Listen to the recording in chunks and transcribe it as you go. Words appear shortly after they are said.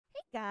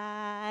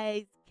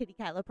guys, Kitty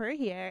Caliper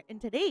here,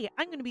 and today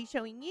I'm going to be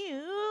showing you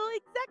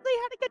exactly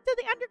how to get to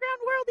the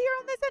underground world here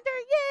on the center.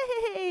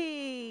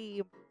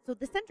 Yay! So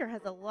the center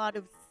has a lot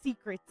of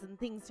secrets and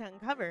things to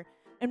uncover,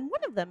 and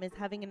one of them is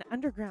having an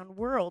underground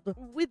world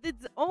with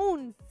its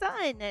own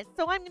sun.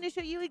 So I'm going to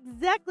show you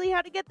exactly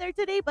how to get there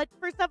today, but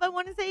first off, I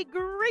want to say a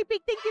great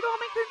big thank you to all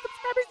my current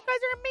subscribers. You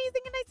guys are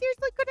amazing, and I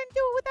seriously couldn't do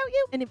it without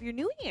you. And if you're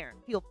new here,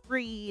 feel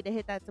free to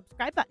hit that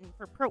subscribe button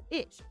for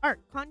pro-ish art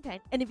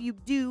content. And if you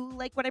do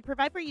like what I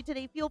provide for you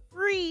today, feel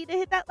free to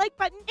hit that like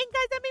button. And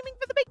guys, I'm aiming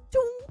for the big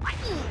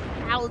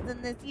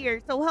 20,000 this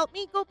year. So help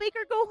me go big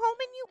or go home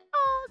and you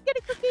all get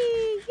a cookie.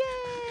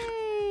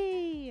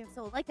 Yay!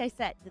 So like I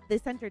said, the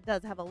center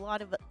does have a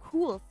lot of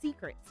cool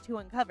secrets to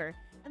uncover,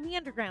 and the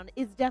underground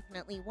is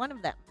definitely one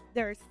of them.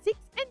 There are 6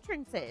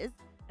 entrances,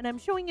 and I'm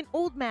showing an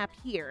old map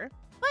here,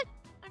 but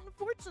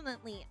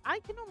unfortunately, I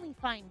can only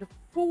find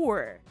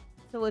 4.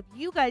 So if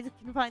you guys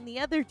can find the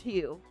other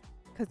 2,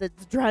 because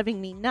it's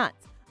driving me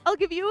nuts, I'll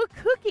give you a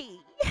cookie.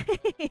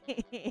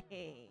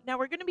 Now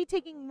we're going to be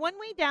taking one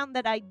way down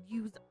that I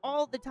use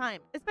all the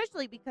time,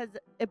 especially because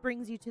it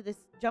brings you to this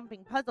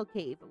jumping puzzle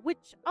cave,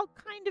 which I'll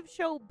kind of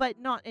show, but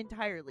not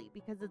entirely,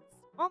 because it's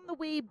on the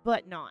way,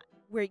 but not,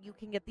 where you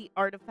can get the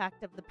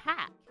artifact of the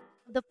pack.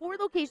 The 4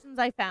 locations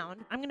I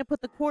found, I'm going to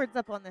put the coords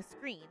up on the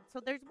screen. So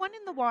there's one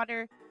in the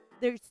water,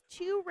 there's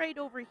 2 right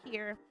over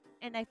here,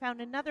 and I found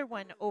another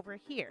one over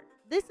here.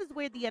 This is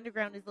where the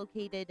underground is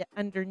located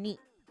underneath.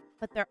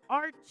 But there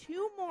are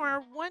 2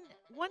 more. One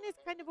is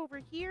kind of over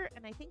here,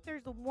 and I think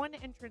there's one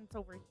entrance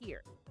over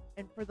here.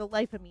 And for the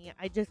life of me,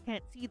 I just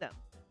can't see them.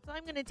 So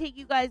I'm going to take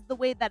you guys the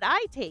way that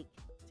I take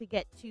to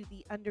get to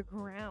the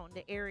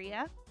underground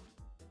area.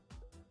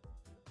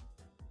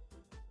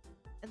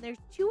 And there's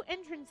 2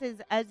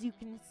 entrances, as you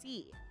can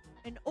see.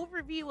 An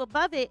overview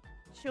above it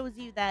shows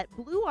you that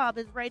blue ob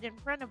is right in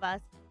front of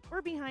us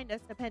or behind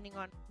us, depending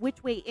on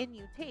which way in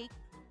you take.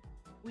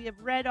 We have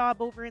red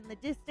ob over in the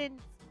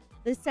distance,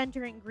 the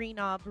center and green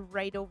ob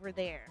right over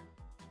there.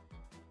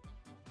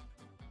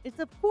 It's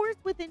of course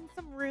within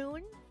some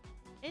ruins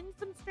and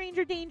some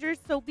stranger dangers,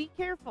 so be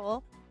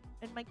careful.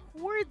 And my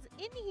coords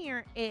in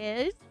here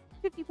is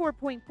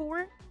 54.4,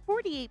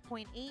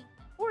 48.8,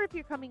 or if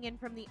you're coming in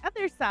from the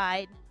other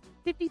side,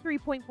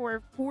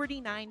 53.4,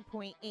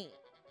 49.8.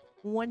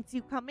 Once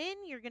you come in,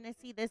 you're going to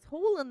see this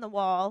hole in the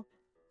wall,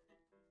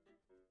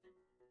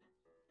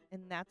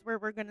 and that's where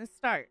we're going to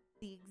start.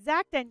 The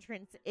exact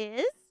entrance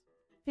is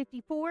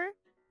 54,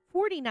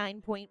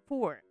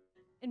 49.4.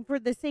 And for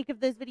the sake of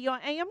this video,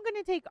 I am going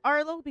to take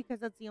Arlo because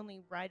that's the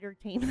only rider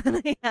tame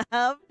that I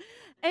have.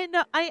 And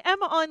I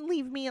am on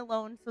Leave Me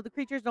Alone, so the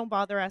creatures don't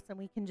bother us and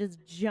we can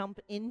just jump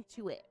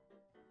into it.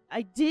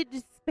 I did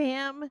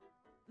spam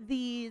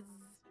these,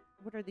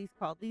 what are these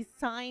called? These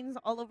signs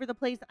all over the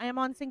place. I am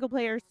on single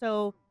player,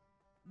 so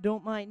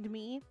don't mind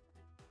me.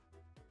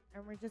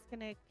 And we're just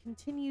going to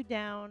continue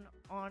down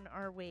on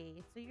our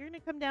way. So you're going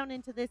to come down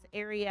into this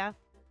area.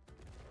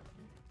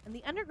 And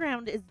the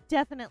underground is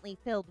definitely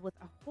filled with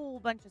a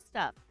whole bunch of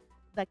stuff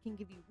that can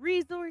give you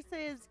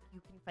resources. You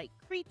can fight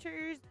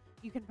creatures.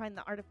 You can find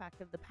the artifact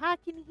of the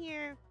pack in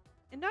here.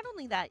 And not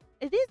only that,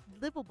 it is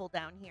livable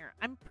down here.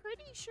 I'm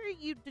pretty sure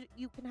you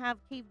can have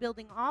cave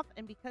building off,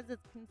 and because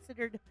it's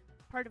considered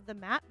part of the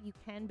map, you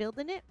can build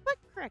in it. But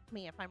correct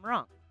me if I'm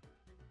wrong.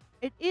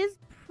 It is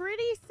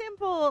pretty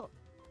simple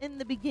in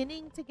the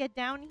beginning to get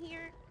down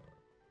here,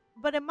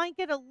 but it might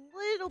get a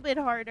little bit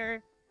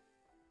harder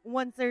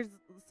once there's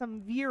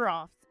some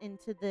veer-offs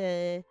into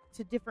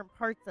to different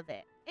parts of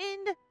it.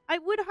 And I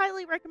would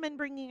highly recommend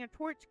bringing a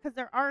torch because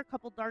there are a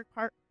couple dark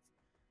parts,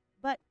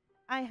 but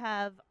I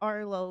have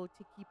Arlo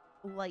to keep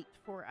light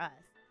for us.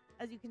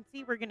 As you can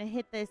see, we're going to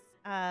hit this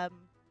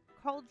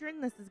cauldron.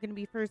 This is going to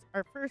be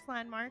our first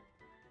landmark.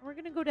 And we're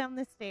going to go down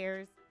the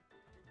stairs.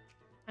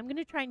 I'm going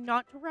to try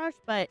not to rush,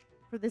 but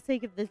for the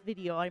sake of this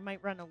video, I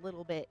might run a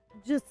little bit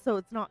just so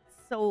it's not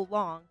so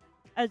long.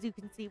 As you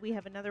can see, we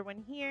have another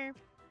one here.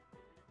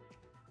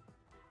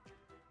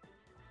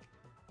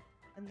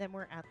 And then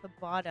we're at the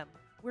bottom.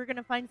 We're going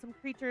to find some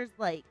creatures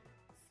like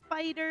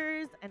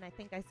spiders, and I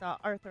think I saw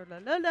Arthur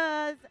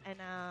Lululas, and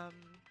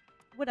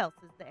what else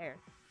is there?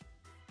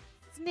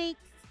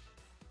 Snakes,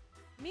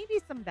 maybe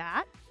some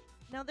bats.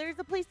 Now there's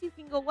a place you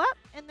can go up,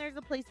 and there's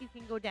a place you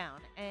can go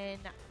down.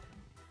 And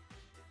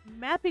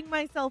mapping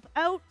myself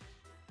out,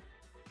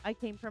 I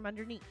came from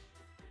underneath.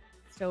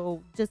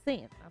 So just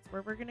saying, that's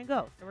where we're going to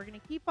go. So we're going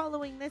to keep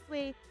following this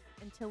way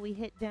until we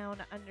hit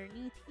down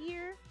underneath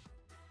here.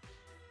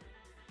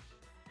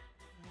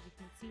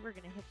 See, we're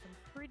going to hit some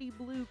pretty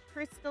blue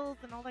crystals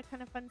and all that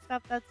kind of fun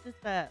stuff. That's just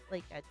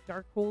like a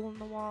dark hole in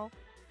the wall.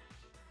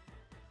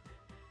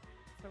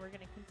 So we're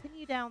going to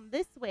continue down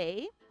this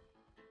way.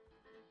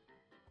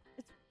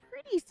 It's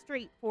pretty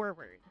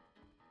straightforward.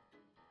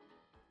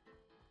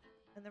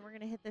 And then we're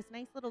going to hit this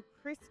nice little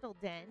crystal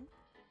den.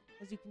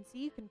 As you can see,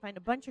 you can find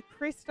a bunch of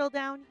crystal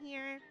down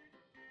here.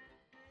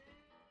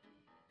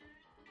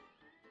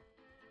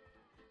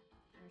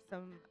 There's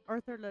some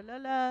Arthur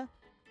Lalala.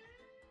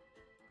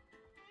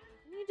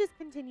 You just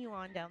continue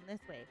on down this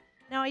way.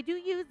 Now, I do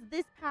use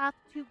this path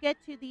to get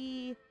to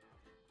the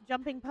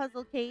jumping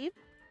puzzle cave.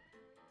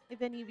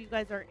 If any of you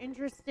guys are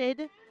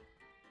interested,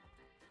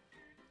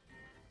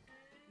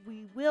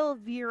 we will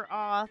veer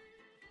off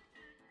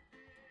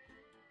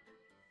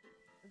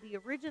the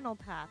original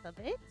path of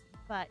it,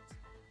 but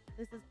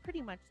this is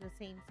pretty much the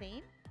same.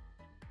 You're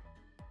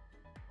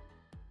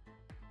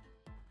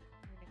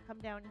going to come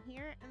down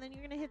here, and then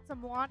you're going to hit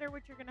some water,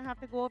 which you're going to have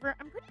to go over.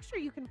 I'm pretty sure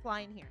you can fly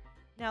in here.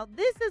 Now,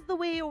 this is the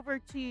way over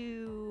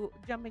to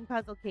Jumping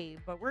Puzzle Cave,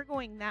 but we're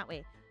going that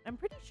way. I'm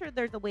pretty sure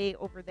there's a way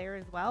over there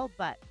as well,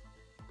 but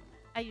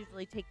I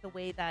usually take the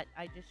way that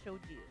I just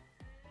showed you.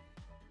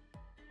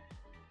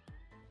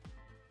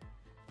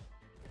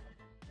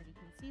 As you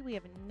can see, we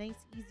have a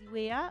nice, easy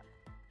way up.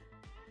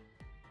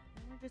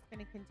 And we're just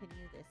going to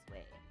continue this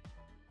way.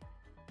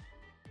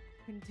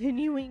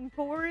 Continuing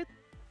forth,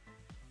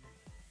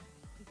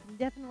 you can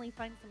definitely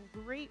find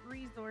some great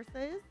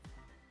resources.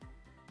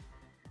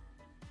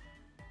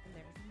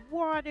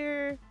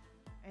 Water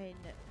and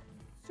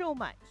so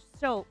much.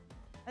 So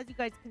as you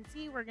guys can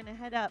see, we're gonna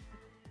head up.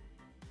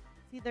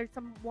 See, there's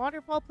some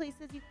waterfall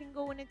places you can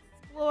go and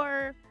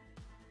explore,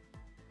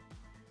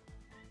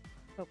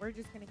 but we're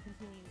just gonna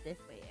continue this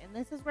way, and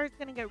this is where it's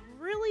gonna get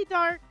really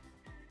dark.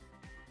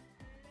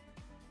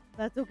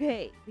 That's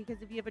okay,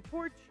 because if you have a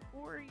torch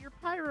or your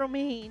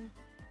pyromane,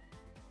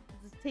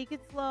 just take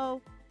it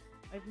slow.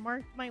 I've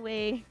marked my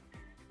way.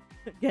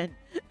 Again,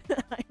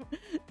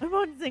 I'm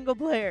on single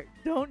player.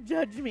 Don't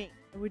judge me.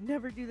 I would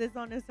never do this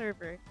on a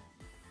server.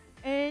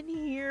 And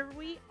here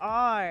we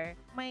are.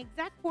 My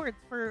exact coords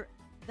for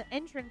the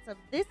entrance of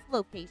this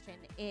location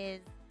is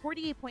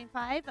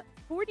 48.5,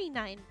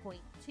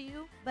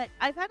 49.2. But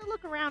I've had a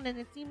look around, and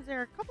it seems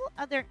there are a couple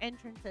other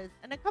entrances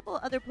and a couple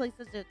other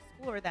places to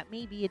explore that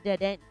may be a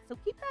dead end. So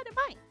keep that in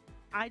mind.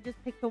 I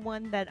just picked the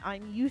one that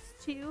I'm used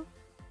to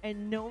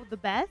and know the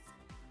best.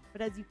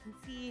 But as you can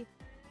see,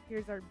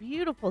 here's our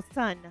beautiful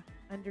sun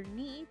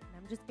underneath. And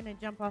I'm just going to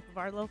jump off of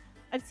Arlo.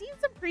 I've seen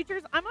some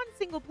creatures. I'm on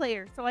single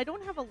player, so I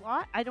don't have a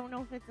lot. I don't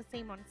know if it's the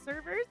same on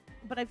servers,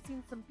 but I've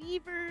seen some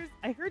beavers.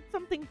 I heard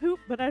something poop,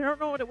 but I don't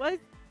know what it was.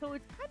 So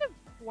it's kind of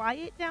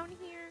quiet down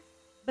here,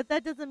 but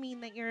that doesn't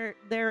mean that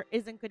there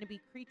isn't going to be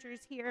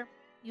creatures here.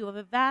 You have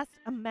a vast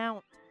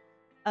amount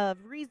of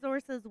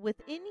resources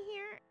within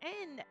here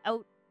and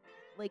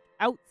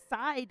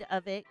outside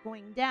of it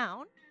going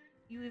down.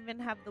 You even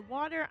have the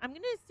water. I'm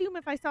going to assume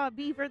if I saw a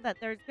beaver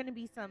that there's going to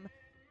be some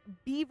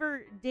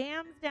beaver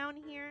dams down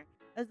here,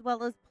 as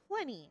well as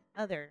plenty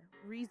other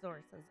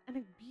resources. And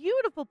a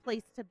beautiful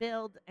place to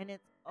build, and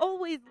it's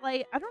always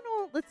light. I don't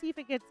know. Let's see if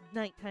it gets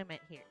nighttime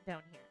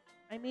down here.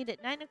 I made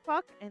it 9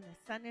 o'clock, and the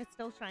sun is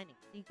still shining.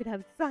 So you could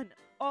have sun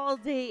all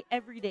day,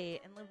 every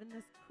day, and live in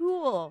this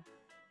cool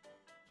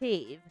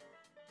cave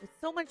with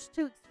so much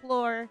to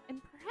explore,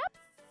 and perhaps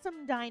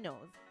some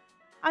dinos.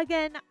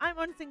 Again, I'm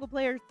on single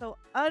player, so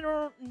I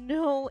don't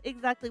know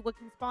exactly what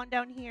can spawn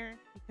down here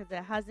because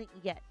it hasn't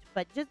yet.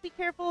 But just be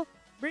careful.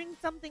 Bring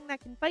something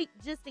that can fight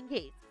just in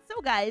case.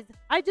 So guys,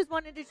 I just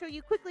wanted to show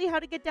you quickly how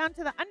to get down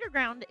to the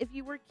underground if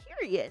you were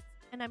curious.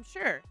 And I'm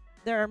sure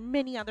there are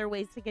many other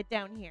ways to get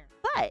down here.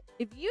 But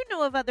if you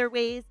know of other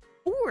ways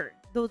or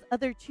those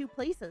other 2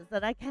 places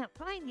that I can't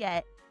find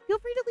yet, feel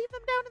free to leave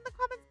them down in the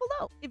comments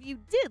below. If you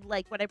did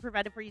like what I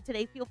provided for you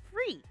today, feel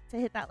free to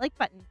hit that like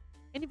button.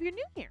 And if you're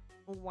new here,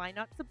 why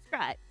not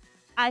subscribe?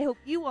 I hope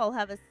you all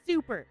have a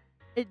super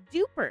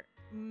duper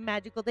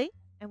magical day,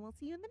 and we'll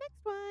see you in the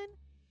next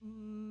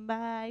one.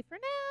 Bye for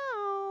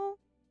now.